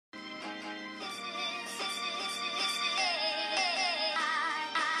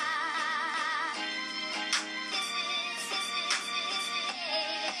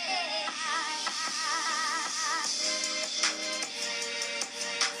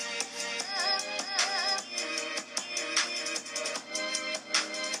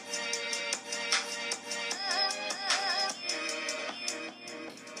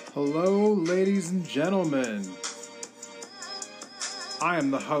Hello, ladies and gentlemen. I am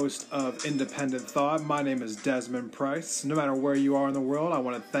the host of Independent Thought. My name is Desmond Price. No matter where you are in the world, I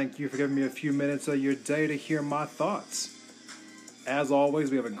want to thank you for giving me a few minutes of your day to hear my thoughts. As always,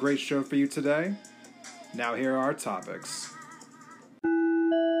 we have a great show for you today. Now here are our topics.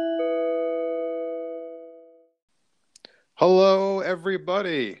 Hello,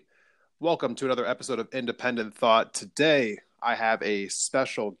 everybody. Welcome to another episode of Independent Thought. Today, I have a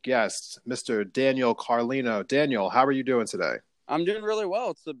special guest, Mr. Daniel Carlino. Daniel, how are you doing today? I'm doing really well.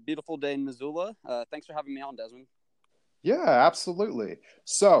 It's a beautiful day in Missoula. Thanks for having me on, Desmond. Yeah, absolutely.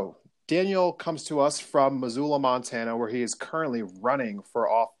 So, Daniel comes to us from Missoula, Montana, where he is currently running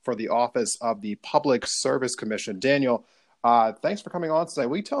for the office of the Public Service Commission. Daniel, thanks for coming on today.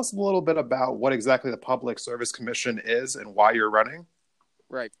 Will you tell us a little bit about what exactly the Public Service Commission is and why you're running?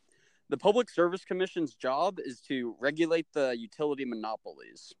 Right. The Public Service Commission's job is to regulate the utility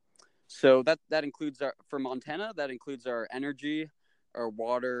monopolies. So that includes for Montana, that includes our energy, our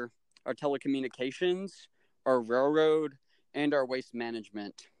water, our telecommunications, our railroad, and our waste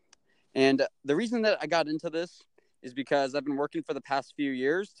management. And the reason that I got into this is because I've been working for the past few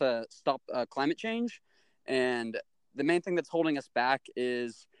years to stop climate change. And the main thing that's holding us back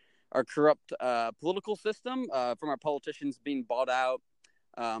is our corrupt political system from our politicians being bought out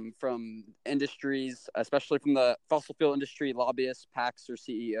from industries, especially from the fossil fuel industry, lobbyists, PACs, or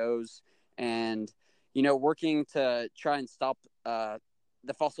CEOs, and, working to try and stop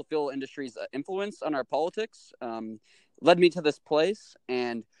the fossil fuel industry's influence on our politics led me to this place.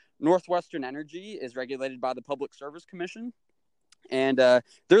 And Northwestern Energy is regulated by the Public Service Commission, and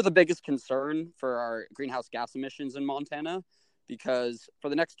they're the biggest concern for our greenhouse gas emissions in Montana, because for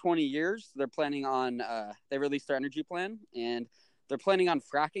the next 20 years, they're planning on, they released their energy plan, and they're planning on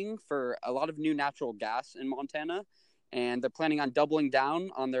fracking for a lot of new natural gas in Montana, and they're planning on doubling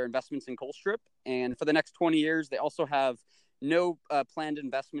down on their investments in Colstrip. And for the next 20 years, they also have no planned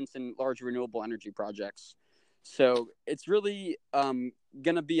investments in large renewable energy projects. So it's really going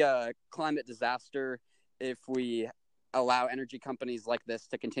to be a climate disaster if we allow energy companies like this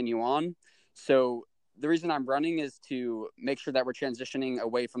to continue on. So the reason I'm running is to make sure that we're transitioning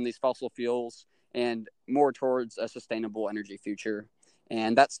away from these fossil fuels and more towards a sustainable energy future.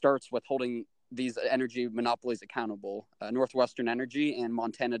 And that starts with holding these energy monopolies accountable, Northwestern Energy and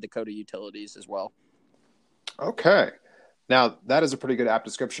Montana Dakota Utilities as well. Okay. Now, that is a pretty good apt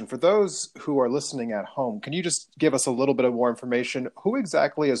description. For those who are listening at home, can you just give us a little bit of more information? Who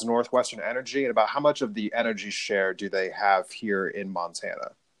exactly is Northwestern Energy, and about how much of the energy share do they have here in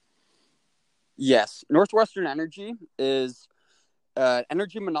Montana? Yes. Northwestern Energy is an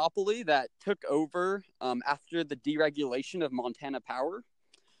energy monopoly that took over after the deregulation of Montana Power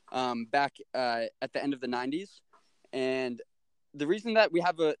back at the end of the 90s. And the reason that we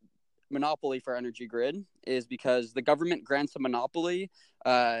have a monopoly for energy grid is because the government grants a monopoly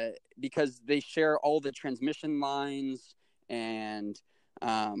because they share all the transmission lines and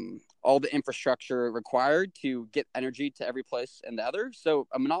all the infrastructure required to get energy to every place and the other. So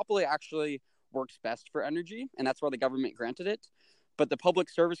a monopoly actually works best for energy, and that's why the government granted it. But the Public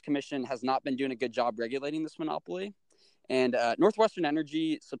Service Commission has not been doing a good job regulating this monopoly. And Northwestern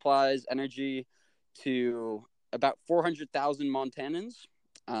Energy supplies energy to about 400,000 Montanans.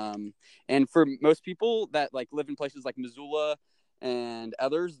 And for most people that live in places like Missoula and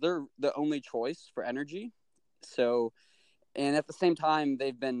others, they're the only choice for energy. So, and at the same time,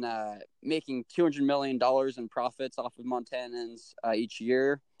 they've been making $200 million in profits off of Montanans each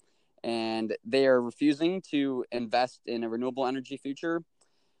year. And they are refusing to invest in a renewable energy future.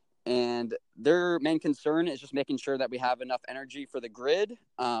 And their main concern is just making sure that we have enough energy for the grid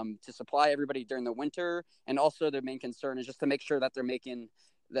to supply everybody during the winter. And also their main concern is just to make sure that they're making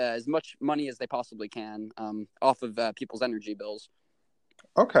as much money as they possibly can off of people's energy bills.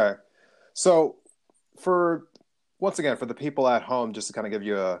 Okay. So once again, for the people at home, just to kind of give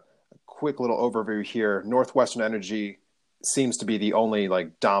you a quick little overview here, Northwestern Energy seems to be the only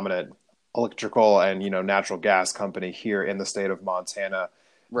dominant electrical and natural gas company here in the state of Montana.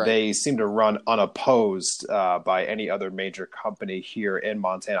 Right. They seem to run unopposed by any other major company here in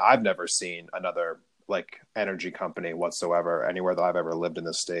Montana. I've never seen another energy company whatsoever anywhere that I've ever lived in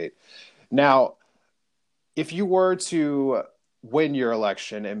this state. Now, if you were to win your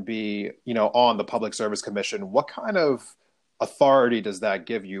election and be on the Public Service Commission, what kind of authority does that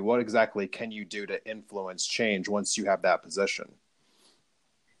give you? What exactly can you do to influence change once you have that position?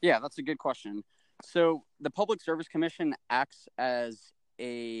 Yeah, that's a good question. So the Public Service Commission acts as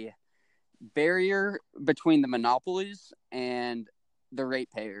a barrier between the monopolies and the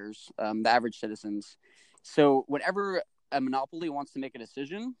ratepayers, the average citizens. So whenever a monopoly wants to make a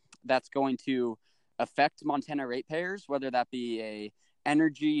decision, that's going to affect Montana ratepayers, whether that be a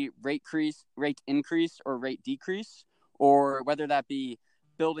energy rate increase or rate decrease, or whether that be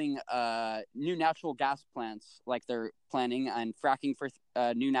building new natural gas plants like they're planning and fracking for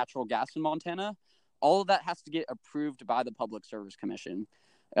new natural gas in Montana. All of that has to get approved by the Public Service Commission.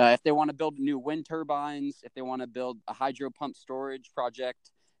 If they want to build new wind turbines, if they want to build a hydro pump storage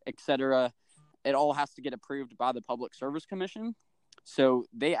project, etc., it all has to get approved by the Public Service Commission. So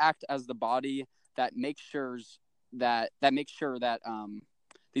they act as the body that makes sure that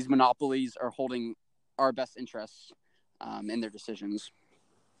these monopolies are holding our best interests in their decisions.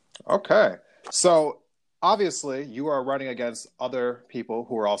 Okay. So obviously you are running against other people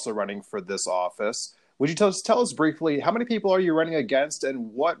who are also running for this office. Would you tell us briefly, how many people are you running against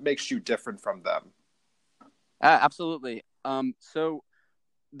and what makes you different from them? Absolutely. So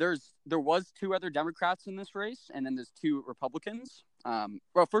there was 2 other Democrats in this race, and then there's 2 Republicans.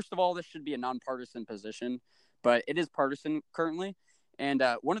 Well, first of all, this should be a nonpartisan position, but it is partisan currently. And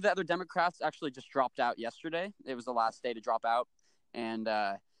one of the other Democrats actually just dropped out yesterday. It was the last day to drop out. And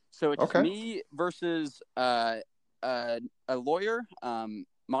so it's me versus a lawyer,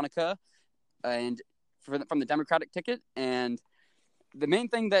 Monica, and from the Democratic ticket. And the main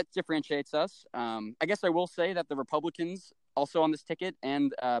thing that differentiates us, I guess I will say that the Republicans also on this ticket,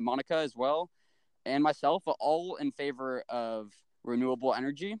 and Monica as well, and myself, are all in favor of renewable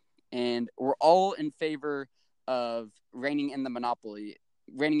energy, and we're all in favor of reining in the monopolies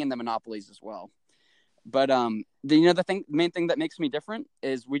as well. But the main thing that makes me different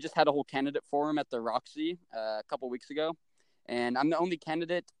is we just had a whole candidate forum at the Roxy a couple weeks ago, and I'm the only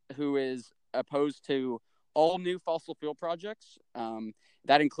candidate who is opposed to all new fossil fuel projects.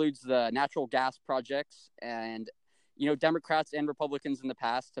 That includes the natural gas projects, and Democrats and Republicans in the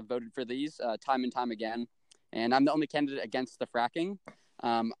past have voted for these time and time again, and I'm the only candidate against the fracking.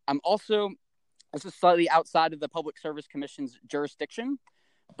 This is slightly outside of the Public Service Commission's jurisdiction,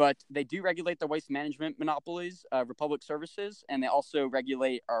 but they do regulate the waste management monopolies, Republic Services, and they also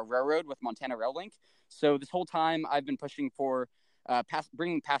regulate our railroad with Montana Rail Link. So this whole time I've been pushing for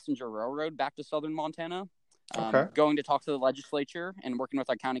bringing passenger railroad back to southern Montana, going to talk to the legislature and working with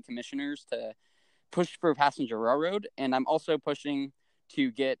our county commissioners to push for passenger railroad. And I'm also pushing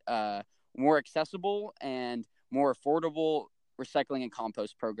to get more accessible and more affordable recycling and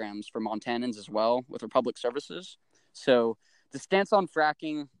compost programs for Montanans as well with Republic Services. So the stance on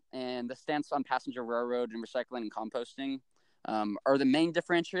fracking and the stance on passenger railroad and recycling and composting are the main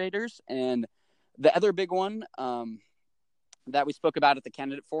differentiators. And the other big one that we spoke about at the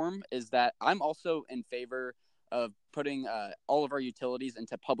candidate forum is that I'm also in favor of putting all of our utilities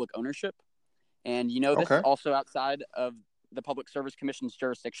into public ownership. And, this is also outside of the Public Service Commission's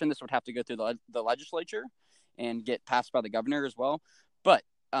jurisdiction. This would have to go through the legislature and get passed by the governor as well. But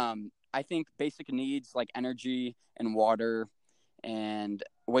I think basic needs like energy and water and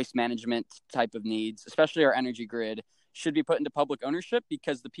waste management type of needs, especially our energy grid, should be put into public ownership,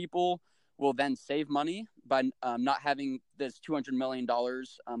 because the people will then save money by not having this $200 million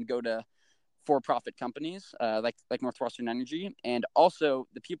go to for-profit companies like Northwestern Energy. And also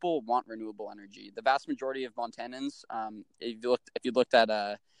the people want renewable energy. The vast majority of Montanans, if you looked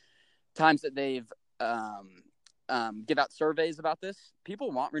at times that they've give out surveys about this,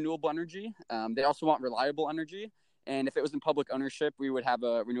 people want renewable energy. They also want reliable energy. And if it was in public ownership, we would have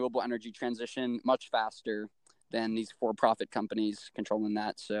a renewable energy transition much faster than these for-profit companies controlling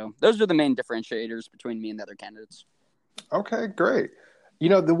that. So those are the main differentiators between me and the other candidates. Okay, great.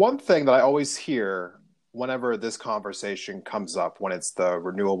 The one thing that I always hear whenever this conversation comes up, when it's the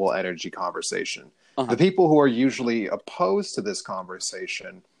renewable energy conversation, the people who are usually opposed to this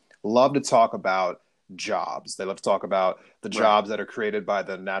conversation love to talk about jobs. They love to talk about the jobs that are created by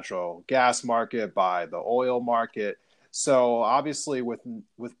the natural gas market, by the oil market. So obviously with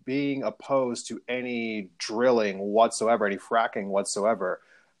being opposed to any drilling whatsoever, any fracking whatsoever,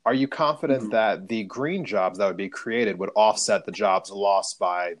 are you confident that the green jobs that would be created would offset the jobs lost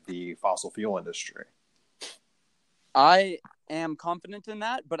by the fossil fuel industry? I am confident in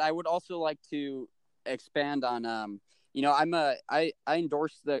that, but I would also like to expand on, I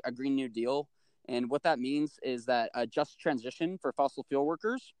endorse a Green New Deal. And what that means is that a just transition for fossil fuel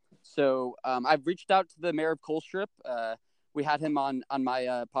workers. So I've reached out to the mayor of Colstrip. We had him on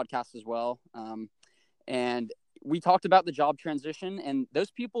my podcast as well. And we talked about the job transition, and those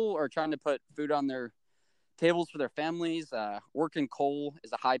people are trying to put food on their tables for their families. Working coal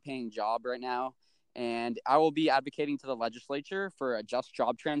is a high-paying job right now. And I will be advocating to the legislature for a just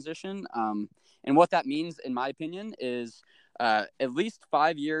job transition. And what that means, in my opinion, is at least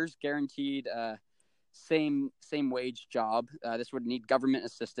 5 years guaranteed same wage job. This would need government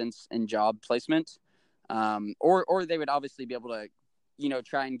assistance in job placement, or they would obviously be able to,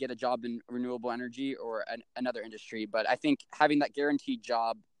 try and get a job in renewable energy or another industry. But I think having that guaranteed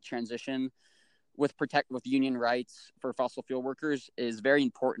job transition with union rights for fossil fuel workers is very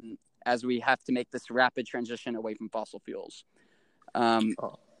important, as we have to make this rapid transition away from fossil fuels.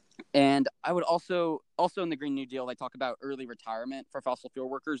 And I would also in the Green New Deal, they talk about early retirement for fossil fuel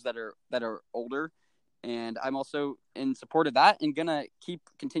workers that are older. And I'm also in support of that and going to keep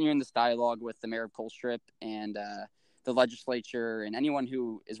continuing this dialogue with the mayor of Colstrip and the legislature and anyone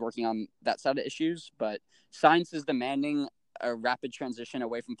who is working on that side of issues. But science is demanding a rapid transition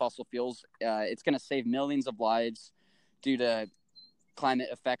away from fossil fuels. It's going to save millions of lives due to climate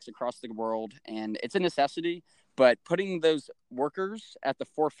effects across the world, and it's a necessity. But putting those workers at the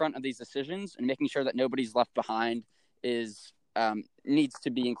forefront of these decisions and making sure that nobody's left behind needs to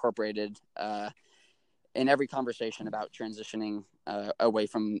be incorporated in every conversation about transitioning away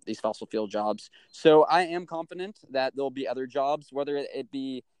from these fossil fuel jobs. So I am confident that there'll be other jobs, whether it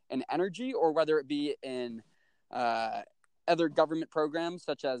be in energy or whether it be in other government programs,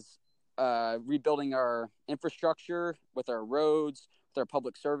 such as rebuilding our infrastructure with our roads, with our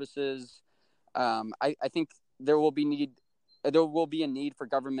public services. I think there will be a need for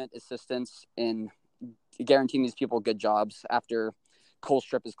government assistance in guaranteeing these people good jobs after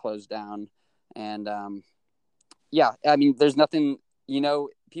Colstrip is closed down. And there's nothing,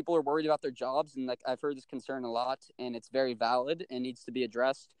 people are worried about their jobs, and I've heard this concern a lot, and it's very valid and needs to be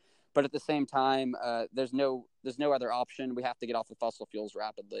addressed. But at the same time, there's no other option. We have to get off the fossil fuels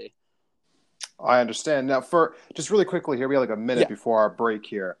rapidly. I understand. Now, for just really quickly here, we have like a minute before our break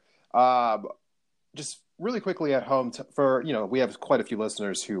here. Just really quickly at home, we have quite a few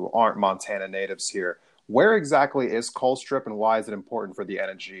listeners who aren't Montana natives here. Where exactly is Colstrip, and why is it important for the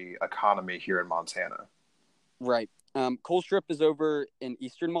energy economy here in Montana? Right. Colstrip is over in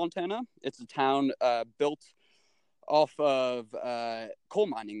eastern Montana. It's a town built off of coal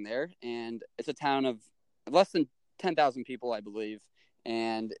mining there, and it's a town of less than 10,000 people, I believe,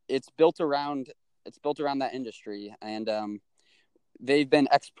 and it's built around that industry. And they've been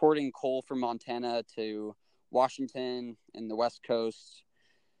exporting coal from Montana to Washington and the West Coast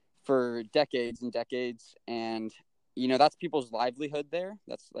for decades and decades, and that's people's livelihood there.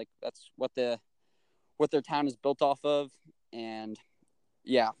 That's what their town is built off of. And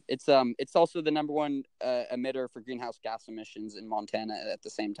it's also the number one emitter for greenhouse gas emissions in Montana at the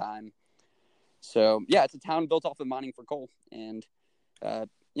same time. So it's a town built off of mining for coal, and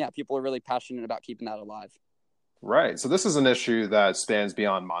people are really passionate about keeping that alive. Right. So this is an issue that spans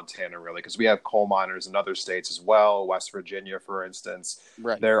beyond Montana, really, because we have coal miners in other states as well. West Virginia, for instance.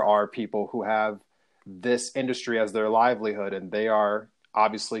 Right. There are people who have this industry as their livelihood, and they are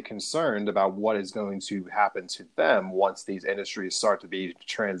obviously concerned about what is going to happen to them once these industries start to be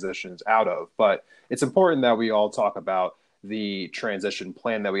transitioned out of. But it's important that we all talk about the transition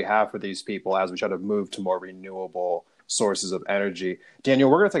plan that we have for these people as we try to move to more renewable sources of energy.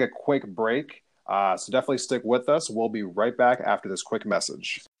 Daniel, we're going to take a quick break. So definitely stick with us. We'll be right back after this quick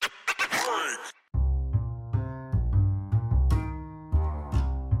message.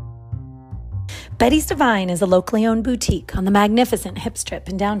 Betty's Divine is a locally owned boutique on the magnificent Hip Strip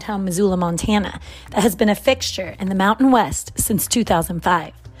in downtown Missoula, Montana, that has been a fixture in the Mountain West since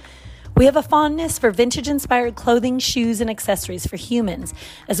 2005. We have a fondness for vintage-inspired clothing, shoes, and accessories for humans,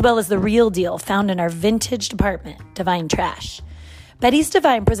 as well as the real deal found in our vintage department, Divine Trash. Betty's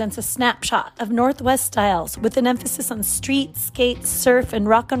Divine presents a snapshot of Northwest styles with an emphasis on street, skate, surf, and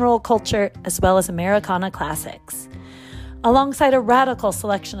rock and roll culture, as well as Americana classics. Alongside a radical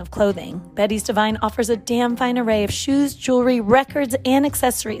selection of clothing, Betty's Divine offers a damn fine array of shoes, jewelry, records, and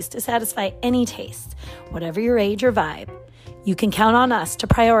accessories to satisfy any taste, whatever your age or vibe. You can count on us to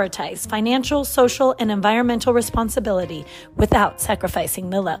prioritize financial, social, and environmental responsibility without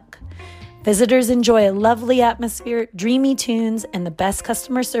sacrificing the look. Visitors enjoy a lovely atmosphere, dreamy tunes, and the best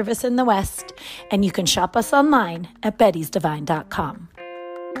customer service in the West, and you can shop us online at bettysdivine.com.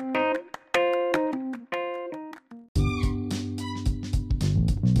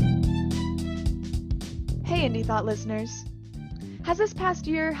 Hey, Indie Thought listeners. Has this past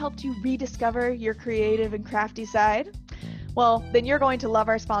year helped you rediscover your creative and crafty side? Well, then you're going to love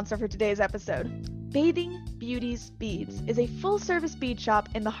our sponsor for today's episode. Bathing Beauties Beads is a full-service bead shop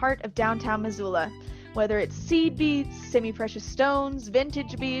in the heart of downtown Missoula. Whether it's seed beads, semi-precious stones,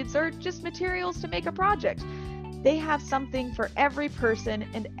 vintage beads, or just materials to make a project, they have something for every person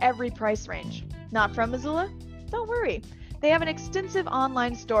and every price range. Not from Missoula? Don't worry. They have an extensive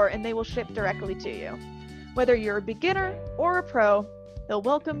online store and they will ship directly to you. Whether you're a beginner or a pro, They'll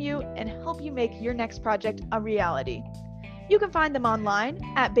welcome you and help you make your next project a reality. You can find them online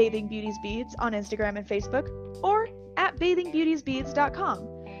at Bathing Beauties Beads on Instagram and Facebook, or at bathingbeautiesbeads.com.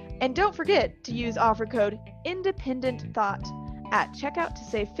 And don't forget to use offer code INDEPENDENTTHOUGHT at checkout to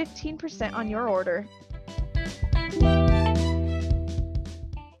save 15% on your order.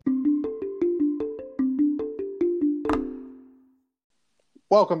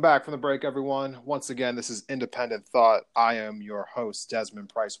 Welcome back from the break, everyone. Once again, this is Independent Thought. I am your host, Desmond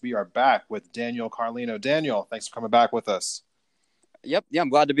Price. We are back with Daniel Carlino. Daniel, thanks for coming back with us. Yep. Yeah, I'm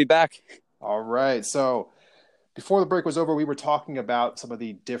glad to be back. All right. So before the break was over, we were talking about some of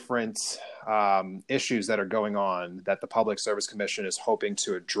the different issues that are going on that the Public Service Commission is hoping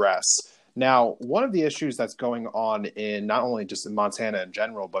to address. Now, one of the issues that's going on in not only just in Montana in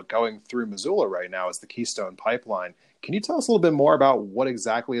general, but going through Missoula right now is the Keystone Pipeline. Can you tell us a little bit more about what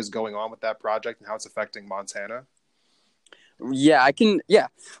exactly is going on with that project and how it's affecting Montana? Yeah, I can. Yeah.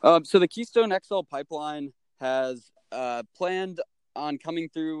 So the Keystone XL pipeline has planned on coming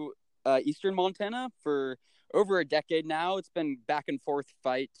through eastern Montana for over a decade now. It's been back and forth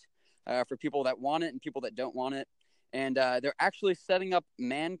fight for people that want it and people that don't want it. And they're actually setting up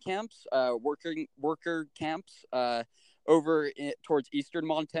man camps, worker camps towards eastern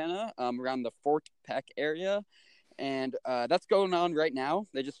Montana, around the Fort Peck area. And that's going on right now.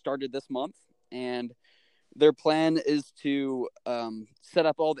 They just started this month. And their plan is to set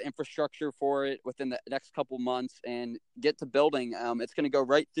up all the infrastructure for it within the next couple months and get to building. It's going to go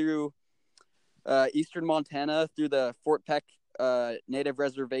right through eastern Montana, through the Fort Peck Native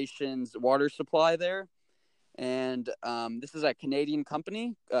Reservation's water supply there. And this is a Canadian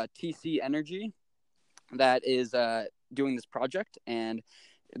company, TC Energy, that is doing this project. And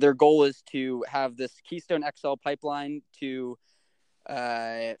their goal is to have this Keystone XL pipeline to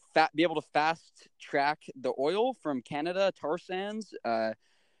be able to fast track the oil from Canada tar sands to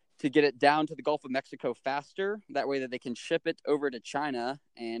get it down to the Gulf of Mexico faster. That way that they can ship it over to China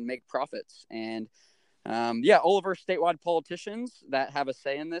and make profits. And all of our statewide politicians that have a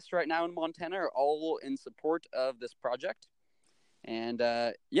say in this right now in Montana are all in support of this project. And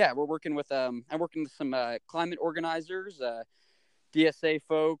we're working with I'm working with some climate organizers, DSA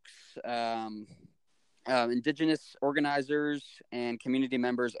folks, indigenous organizers, and community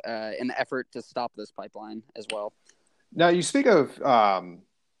members in the effort to stop this pipeline as well. Now, you speak of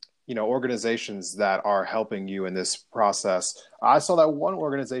organizations that are helping you in this process. I saw that one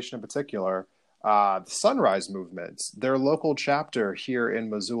organization in particular, the Sunrise Movement, their local chapter here in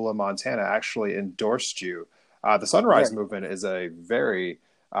Missoula, Montana, actually endorsed you. The Sunrise Movement is a very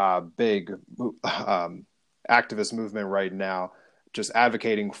big activist movement right now, just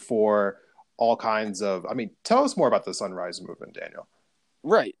advocating for all kinds of, tell us more about the Sunrise Movement, Daniel.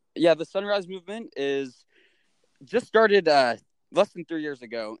 Right. Yeah, the Sunrise Movement is just started less than 3 years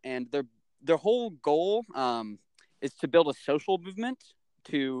ago, and their whole goal is to build a social movement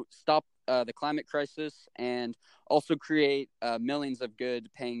to stop the climate crisis and also create millions of good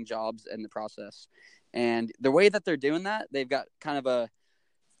paying jobs in the process. And the way that they're doing that, they've got kind of a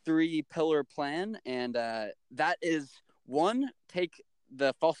 3-pillar plan, and that is, one, take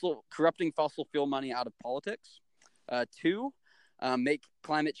the corrupting fossil fuel money out of politics. 2, make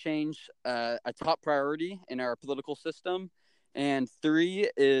climate change a top priority in our political system. And 3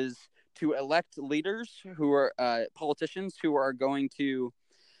 is to elect leaders who are politicians who are going to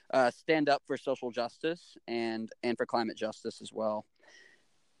stand up for social justice and for climate justice as well.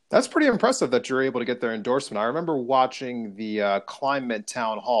 That's pretty impressive that you're able to get their endorsement. I remember watching the climate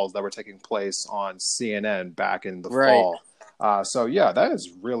town halls that were taking place on CNN back in the fall. That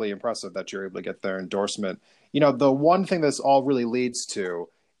is really impressive that you're able to get their endorsement. The one thing this all really leads to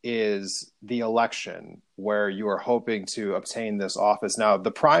is the election where you are hoping to obtain this office. Now,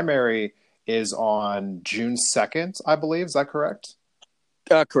 the primary is on June 2nd, I believe. Is that correct?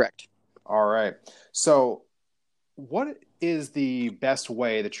 Correct. All right. So what is the best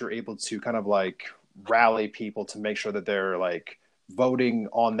way that you're able to kind of rally people to make sure that they're voting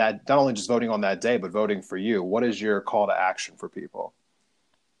on that, not only just voting on that day, but voting for you? What is your call to action for people?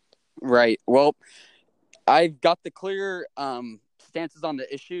 Right. Well, I've got the clear stances on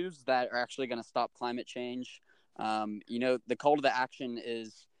the issues that are actually going to stop climate change. The call to the action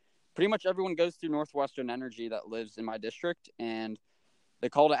is pretty much everyone goes through Northwestern Energy that lives in my district. And the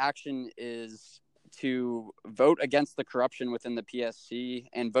call to action is to vote against the corruption within the PSC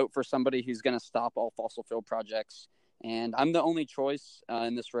and vote for somebody who's going to stop all fossil fuel projects. And I'm the only choice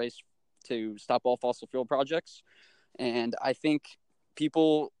in this race to stop all fossil fuel projects. And I think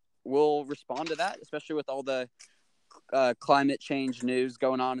people will respond to that, especially with all the climate change news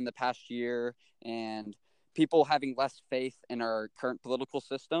going on in the past year, and people having less faith in our current political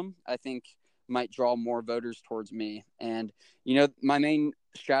system, I think might draw more voters towards me. And, my main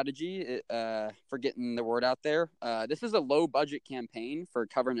strategy for getting the word out there, this is a low budget campaign for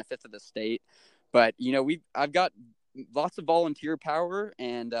covering a fifth of the state. But, I've got lots of volunteer power,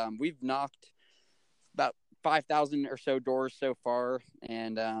 and we've knocked about 5,000 or so doors so far.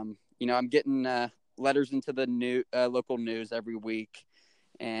 And, I'm getting letters into the local news every week,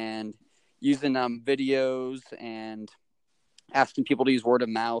 and using videos and asking people to use word of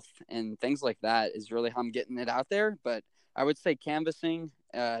mouth and things like that is really how I'm getting it out there. But I would say canvassing,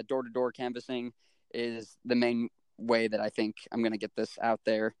 door-to-door canvassing is the main way that I think I'm going to get this out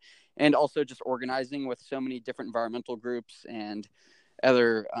there. And also just organizing with so many different environmental groups and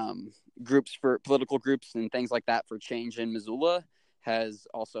other groups, for political groups and things like that, for change in Missoula has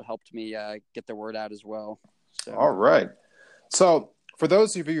also helped me get the word out as well. So. All right. So for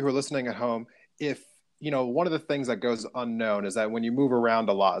those of you who are listening at home, if one of the things that goes unknown is that when you move around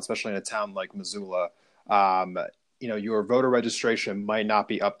a lot, especially in a town like Missoula, your voter registration might not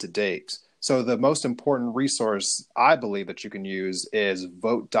be up to date. So the most important resource I believe that you can use is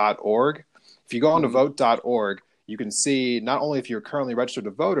vote.org. If you go on to vote.org, you can see not only if you're currently registered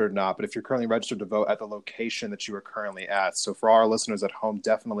to vote or not, but if you're currently registered to vote at the location that you are currently at. So for our listeners at home,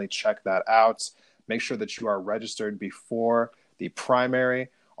 definitely check that out. Make sure that you are registered before the primary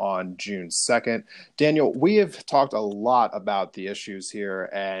on June 2nd. Daniel, we have talked a lot about the issues here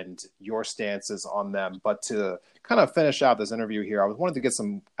and your stances on them, but to kind of finish out this interview here, I wanted to get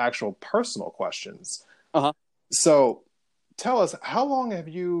some actual personal questions. Uh-huh. So tell us, how long have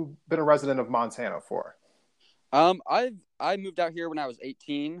you been a resident of Montana for? I moved out here when I was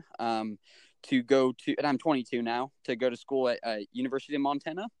 18 to go to, and I'm 22 now, to go to school at University of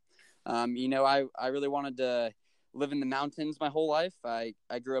Montana. I really wanted to live in the mountains my whole life. I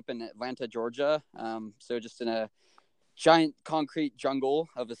grew up in Atlanta, Georgia, so just in a giant concrete jungle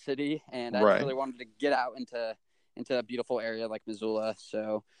of a city, and I really wanted to get out into a beautiful area like Missoula.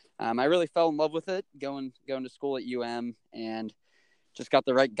 So I really fell in love with it, going to school at UM, and just got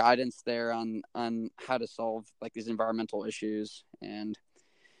the right guidance there on how to solve like these environmental issues. And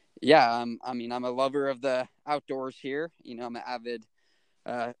yeah, I'm a lover of the outdoors here. I'm an avid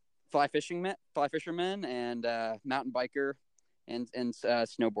fly fisherman and mountain biker and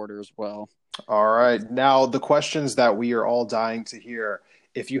snowboarder as well. All right. Now, the questions that we are all dying to hear.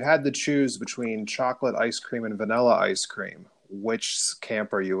 If you had to choose between chocolate ice cream and vanilla ice cream, which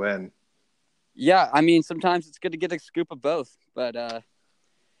camp are you in? Yeah, sometimes it's good to get a scoop of both, but you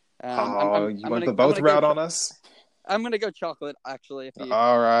went the both route on us? I'm going to go chocolate, actually.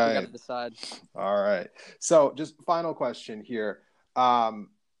 All right. You got to decide. All right. So just final question here.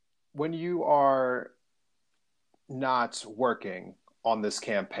 When you are not working on this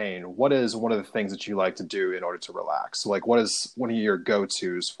campaign, what is one of the things that you like to do in order to relax? Like, what is one of your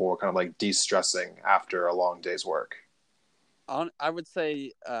go-tos for kind of like de-stressing after a long day's work? I would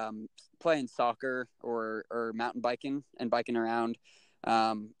say playing soccer or mountain biking and biking around.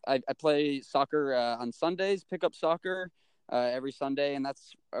 I play soccer on Sundays, pick up soccer every Sunday, and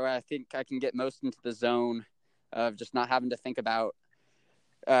that's where I think I can get most into the zone of just not having to think about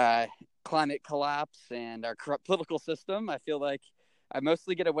climate collapse and our corrupt political system. I feel like I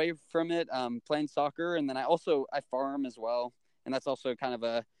mostly get away from it playing soccer, and then I farm as well, and that's also kind of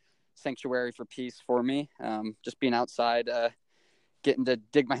a sanctuary for peace for me. Just being outside, getting to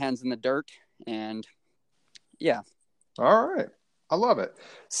dig my hands in the dirt, and yeah. All right. I love it.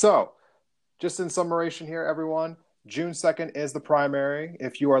 So, just in summation here, everyone, June 2nd is the primary.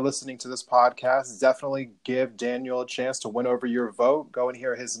 If you are listening to this podcast, definitely give Daniel a chance to win over your vote. Go and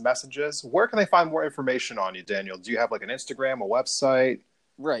hear his messages. Where can they find more information on you, Daniel? Do you have like an Instagram, a website?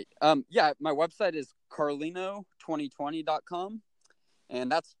 Right. Yeah, my website is carlino2020.com.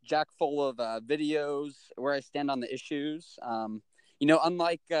 And that's jack full of videos where I stand on the issues.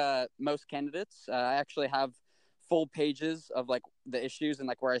 Unlike most candidates, I actually have full pages of like the issues and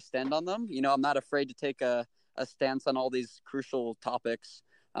like where I stand on them. I'm not afraid to take a stance on all these crucial topics.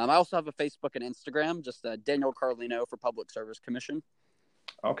 I also have a Facebook and Instagram, just Daniel Carlino for Public Service Commission.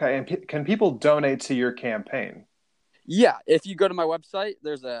 Okay. And can people donate to your campaign? Yeah. If you go to my website,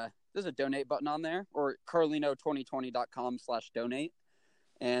 there's a donate button on there, or carlino2020.com/donate.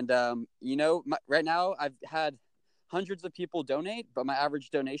 And, right now I've had hundreds of people donate, but my average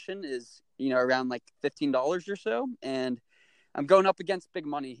donation is, around like $15 or so. And I'm going up against big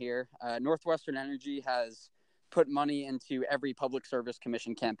money here. Northwestern Energy has put money into every Public Service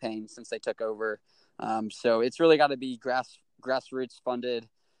Commission campaign since they took over. So it's really got to be grassroots funded.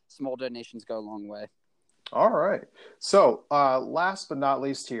 Small donations go a long way. All right. So last but not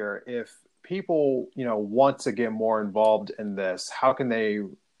least here, if people, want to get more involved in this, how can they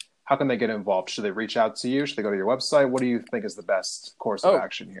get involved? Should they reach out to you? Should they go to your website? What do you think is the best course of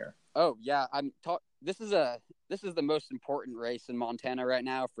action here? Oh yeah, this is the most important race in Montana right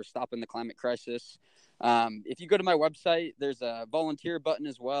now for stopping the climate crisis. If you go to my website, there's a volunteer button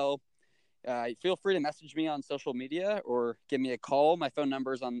as well. Feel free to message me on social media or give me a call. My phone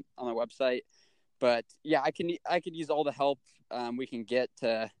number is on my website. But yeah, I could use all the help we can get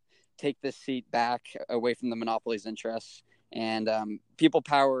to take this seat back away from the monopoly's interests. And people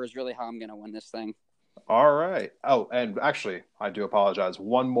power is really how I'm going to win this thing. All right. Oh, and actually, I do apologize.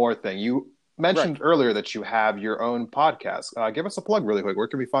 One more thing. You mentioned earlier that you have your own podcast. Give us a plug really quick. Where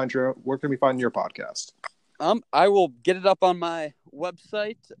can we find your podcast? I will get it up on my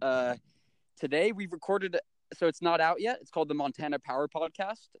website. Today we've recorded, so it's not out yet. It's called the Montana Power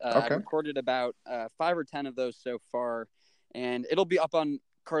Podcast. Okay. I recorded about 5 or 10 of those so far, and it'll be up on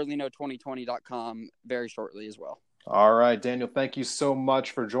Carlino2020.com very shortly as well. All right, Daniel, thank you so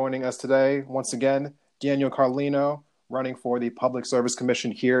much for joining us today. Once again, Daniel Carlino, running for the Public Service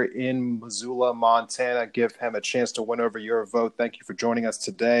Commission here in Missoula, Montana. Give him a chance to win over your vote. Thank you for joining us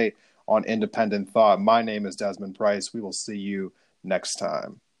today on Independent Thought. My name is Desmond Price. We will see you next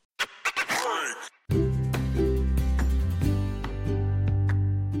time.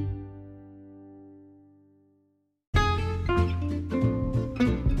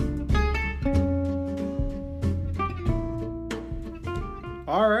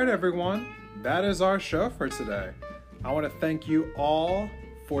 All right, everyone. That is our show for today. I want to thank you all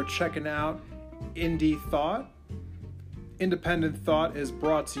for checking out Indie Thought. Independent Thought is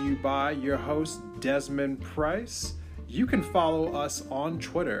brought to you by your host, Desmond Price. You can follow us on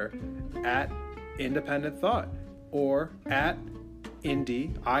Twitter at Independent Thought or at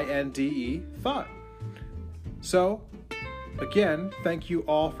Indie, INDE Thought. So, again, thank you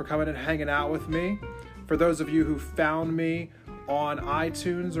all for coming and hanging out with me. For those of you who found me on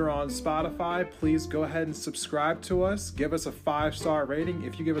iTunes or on Spotify, please go ahead and subscribe to us. Give us a 5-star rating.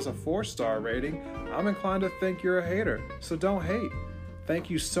 If you give us a 4-star rating, I'm inclined to think you're a hater. So don't hate. Thank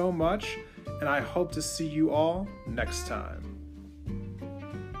you so much, and I hope to see you all next time.